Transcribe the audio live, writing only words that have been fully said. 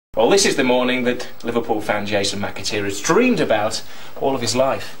Well, this is the morning that Liverpool fan Jason McAteer has dreamed about all of his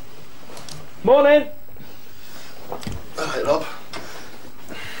life. Morning! Alright, Rob.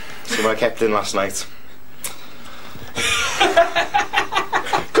 So I kept in last night.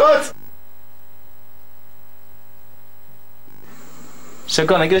 Good! So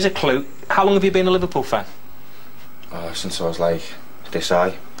go on then, give us a clue. How long have you been a Liverpool fan? Since I was like this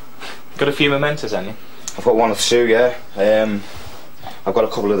high. Got a few mementos, haven't you? I've got one or two, yeah. I've got a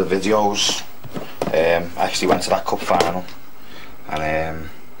couple of the videos. I actually went to that cup final, and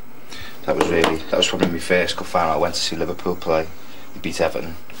that was probably my first cup final. I went to see Liverpool play. They beat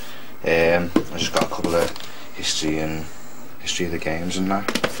Everton. I just got a couple of history of the games and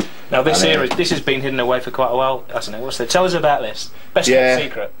that. Now this has been hidden away for quite a while, hasn't it? Tell us about this. Best kept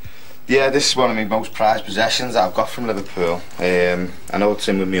secret. Yeah, this is one of my most prized possessions that I've got from Liverpool. I know it's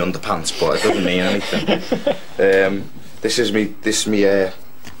in with my underpants, but it doesn't mean anything. This is me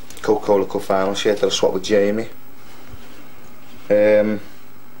Coca-Cola Cup final shirt that I swapped with Jamie. And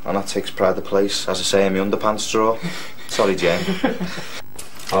that takes pride of place, as I say, in my underpants drawer. Sorry, Jamie.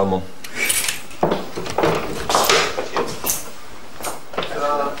 Hello, Mum.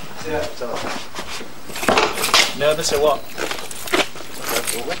 Nervous or what?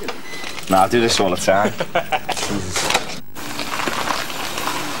 Nah, I do this all the time.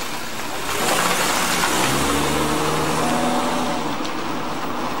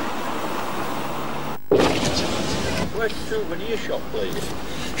 Where's the souvenir shop,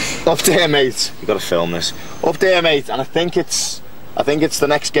 please? Up there, mate. You got to film this. Up there, mate. And I think it's the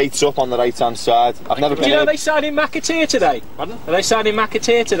next gates up on the right-hand side. I've never been. Do you know they signed in McAteer today? Pardon? Are they signing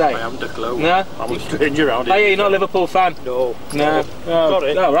McAteer today? I haven't a clue. No. I'm a stranger around here. Oh, yeah, you're not a Liverpool fan? No. No. Oh,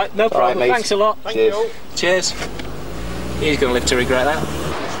 Sorry. All right, no problem. Right, thanks a lot. Thank you. Cheers. He's going to live to regret that.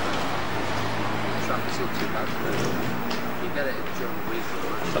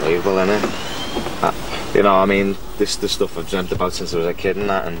 Unbelievable, isn't it? You know, I mean, this is the stuff I've dreamt about since I was a kid and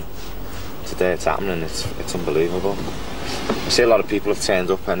that, and today it's happening. It's unbelievable. I see a lot of people have turned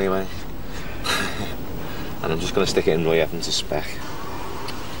up anyway. And I'm just going to stick it in Roy Evans' spec.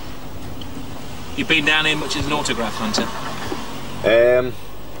 You been down here much as an autograph hunter?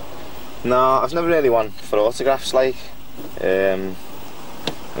 No, I've never really won for autographs, like. I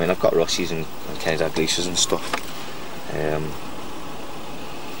mean, I've got Russies and Kenny Dalglish's and stuff.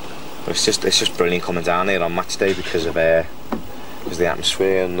 But it's just brilliant coming down here on match day because of the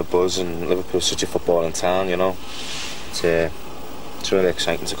atmosphere and the buzz, and Liverpool's such a footballing town, you know. It's really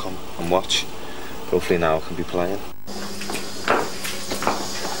exciting to come and watch. Hopefully now I can be playing.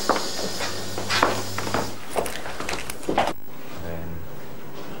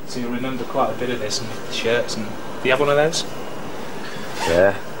 So you remember quite a bit of this and the shirts, and do you have one of those?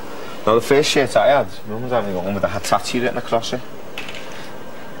 Yeah. No, the first shirt I had, my mum was having one with a tattoo written across it.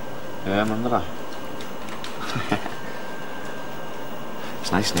 Yeah, I remember that.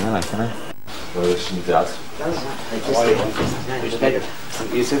 It's nice now, like, isn't it? Well, this is my dad.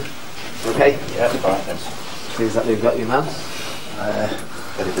 Thank you too. Okay? Yeah, fine, thanks. Pleased that they've got you, man.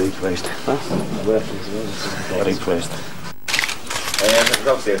 Very pleased. Very pleased.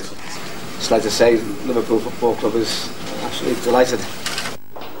 Just like to say, Liverpool Football Club is absolutely delighted.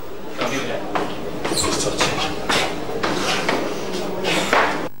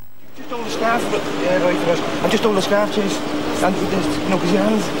 Just hold the scarf, but yeah, right first. And just hold the scarf, Chase. Stand with this, you know, because your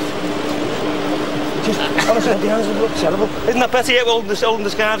hands. Just honestly, the hands look terrible. Isn't that better yet? Holding the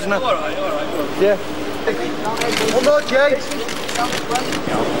scarves and that. All right. Yeah. One more, Jay.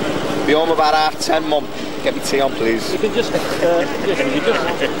 Be home about 10:30, Mum. Get me tea on, please. You can just hold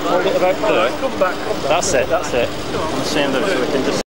it about there. Come back. That's it. On the same level, so we can just.